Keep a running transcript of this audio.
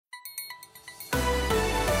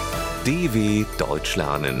DW Deutsch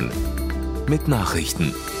lernen mit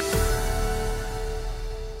Nachrichten.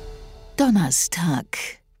 Donnerstag,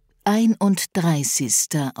 31.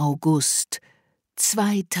 August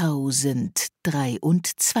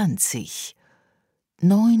 2023,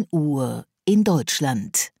 9 Uhr in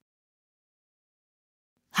Deutschland.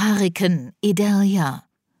 Hurrikan Idalia.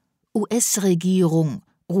 US-Regierung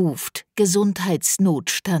ruft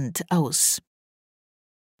Gesundheitsnotstand aus.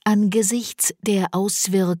 Angesichts der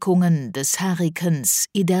Auswirkungen des Hurrikans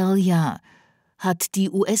Idalia hat die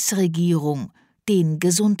US-Regierung den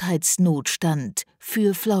Gesundheitsnotstand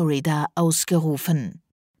für Florida ausgerufen.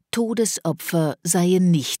 Todesopfer seien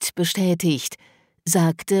nicht bestätigt,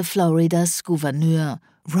 sagte Floridas Gouverneur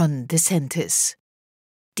Ron DeSantis.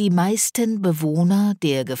 Die meisten Bewohner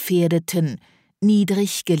der gefährdeten,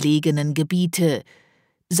 niedrig gelegenen Gebiete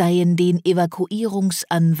seien den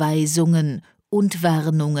Evakuierungsanweisungen und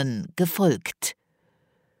Warnungen gefolgt.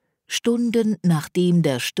 Stunden nachdem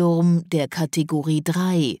der Sturm der Kategorie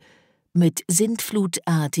 3 mit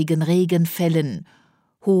sintflutartigen Regenfällen,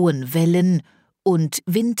 hohen Wellen und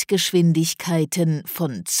Windgeschwindigkeiten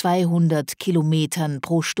von 200 Kilometern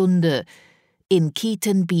pro Stunde in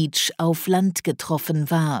Keaton Beach auf Land getroffen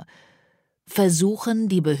war, versuchen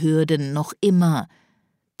die Behörden noch immer,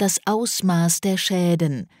 das Ausmaß der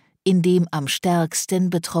Schäden in den am stärksten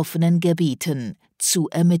betroffenen Gebieten zu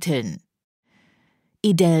ermitteln.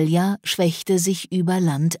 Idalia schwächte sich über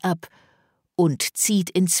Land ab und zieht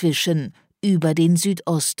inzwischen über den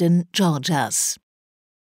Südosten Georgias.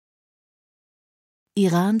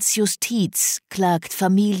 Irans Justiz klagt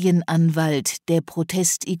Familienanwalt der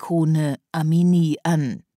Protestikone Amini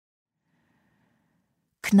an.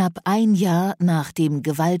 Knapp ein Jahr nach dem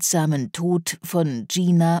gewaltsamen Tod von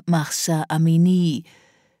Gina Mahsa Amini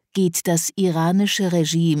geht das iranische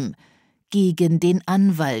Regime gegen den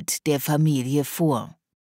Anwalt der Familie vor.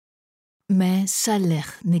 Mais Saleh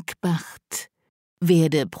Nikbacht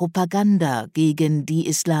werde Propaganda gegen die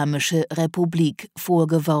Islamische Republik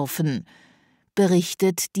vorgeworfen,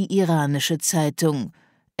 berichtet die iranische Zeitung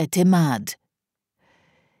Etemad.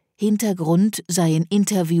 Hintergrund seien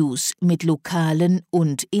Interviews mit lokalen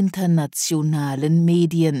und internationalen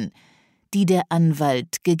Medien, die der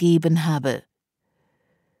Anwalt gegeben habe.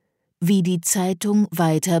 Wie die Zeitung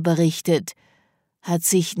weiter berichtet, hat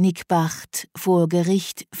sich Nikbacht vor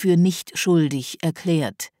Gericht für nicht schuldig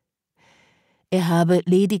erklärt. Er habe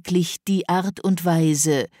lediglich die Art und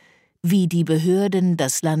Weise, wie die Behörden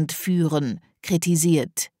das Land führen,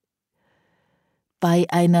 kritisiert. Bei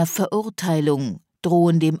einer Verurteilung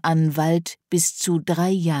drohen dem Anwalt bis zu 3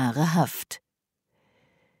 Jahre Haft.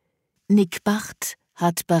 Nikbacht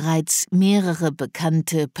hat bereits mehrere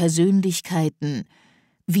bekannte Persönlichkeiten,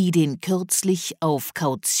 wie den kürzlich auf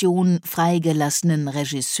Kaution freigelassenen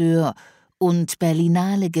Regisseur und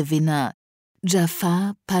Berlinale-Gewinner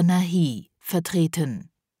Jafar Panahi, vertreten.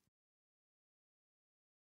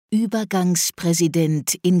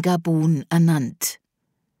 Übergangspräsident in Gabun ernannt.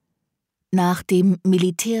 Nach dem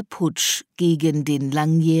Militärputsch gegen den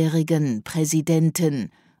langjährigen Präsidenten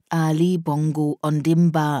Ali Bongo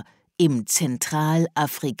Ondimba im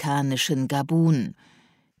zentralafrikanischen Gabun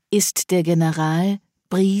ist der General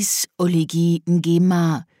Brice Oligui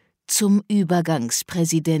Nguema zum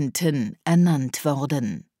Übergangspräsidenten ernannt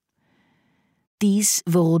worden. Dies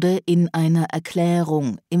wurde in einer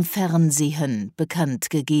Erklärung im Fernsehen bekannt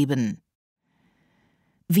gegeben.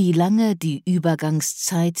 Wie lange die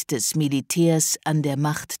Übergangszeit des Militärs an der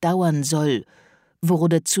Macht dauern soll,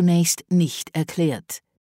 wurde zunächst nicht erklärt.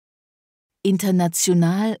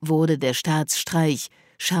 International wurde der Staatsstreich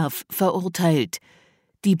scharf verurteilt.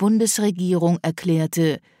 Die Bundesregierung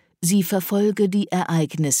erklärte, sie verfolge die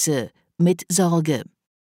Ereignisse mit Sorge.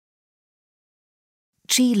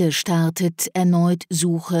 Chile startet erneut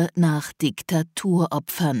Suche nach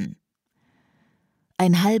Diktaturopfern.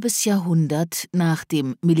 Ein halbes Jahrhundert nach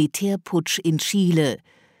dem Militärputsch in Chile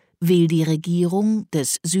will die Regierung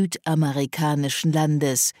des südamerikanischen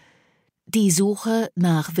Landes die Suche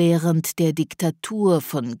nach während der Diktatur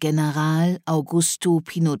von General Augusto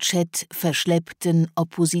Pinochet verschleppten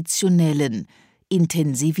Oppositionellen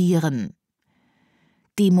intensivieren.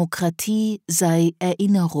 Demokratie sei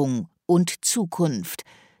Erinnerung und Zukunft,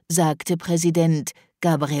 sagte Präsident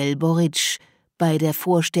Gabriel Boric bei der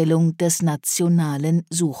Vorstellung des nationalen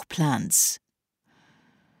Suchplans.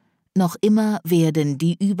 Noch immer werden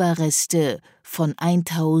die Überreste von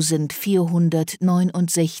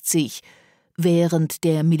 1469 während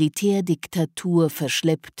der Militärdiktatur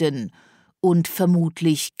verschleppten und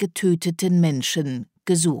vermutlich getöteten Menschen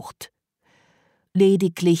gesucht.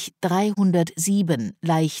 Lediglich 307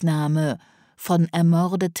 Leichname von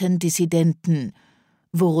ermordeten Dissidenten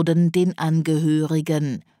wurden den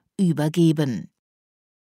Angehörigen übergeben.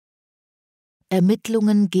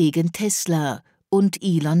 Ermittlungen gegen Tesla und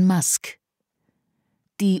Elon Musk.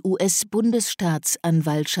 Die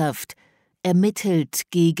US-Bundesstaatsanwaltschaft ermittelt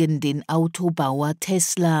gegen den Autobauer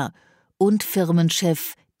Tesla und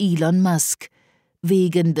Firmenchef Elon Musk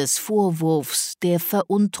wegen des Vorwurfs der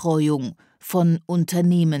Veruntreuung von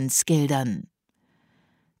Unternehmensgeldern.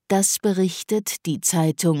 Das berichtet die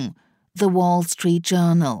Zeitung The Wall Street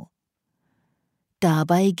Journal.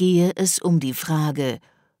 Dabei gehe es um die Frage,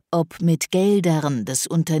 ob mit Geldern des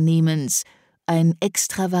Unternehmens ein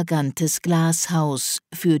extravagantes Glashaus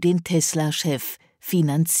für den Tesla-Chef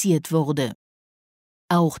finanziert wurde.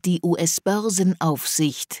 Auch die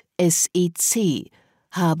US-Börsenaufsicht SEC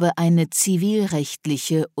habe eine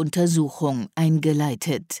zivilrechtliche Untersuchung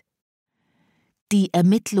eingeleitet. Die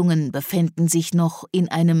Ermittlungen befänden sich noch in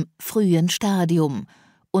einem frühen Stadium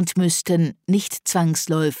und müssten nicht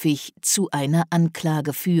zwangsläufig zu einer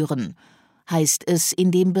Anklage führen, heißt es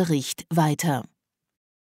in dem Bericht weiter.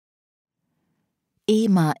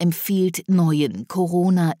 EMA empfiehlt neuen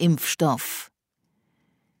Corona-Impfstoff.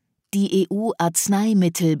 Die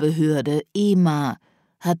EU-Arzneimittelbehörde EMA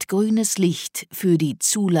hat grünes Licht für die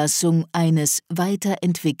Zulassung eines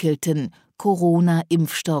weiterentwickelten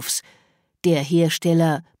Corona-Impfstoffs der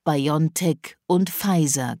Hersteller BioNTech und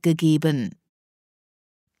Pfizer gegeben.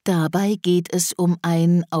 Dabei geht es um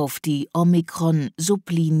ein auf die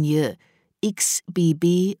Omikron-Sublinie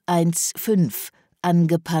XBB.1.5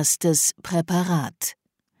 angepasstes Präparat.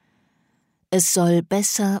 Es soll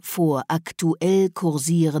besser vor aktuell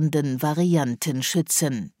kursierenden Varianten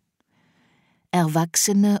schützen.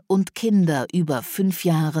 Erwachsene und Kinder über 5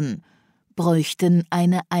 Jahren bräuchten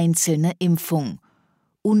eine einzelne Impfung,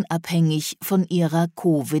 unabhängig von ihrer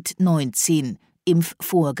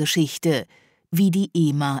Covid-19-Impfvorgeschichte, wie die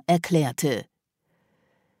EMA erklärte.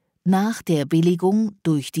 Nach der Billigung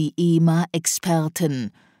durch die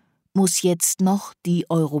EMA-Experten muss jetzt noch die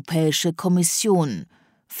Europäische Kommission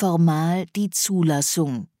formal die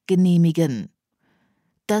Zulassung genehmigen.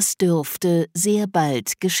 Das dürfte sehr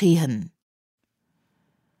bald geschehen.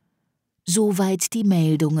 Soweit die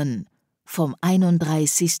Meldungen vom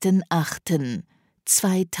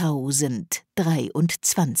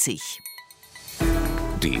 31.08.2023.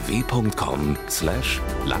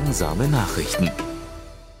 dw.com/langsame Nachrichten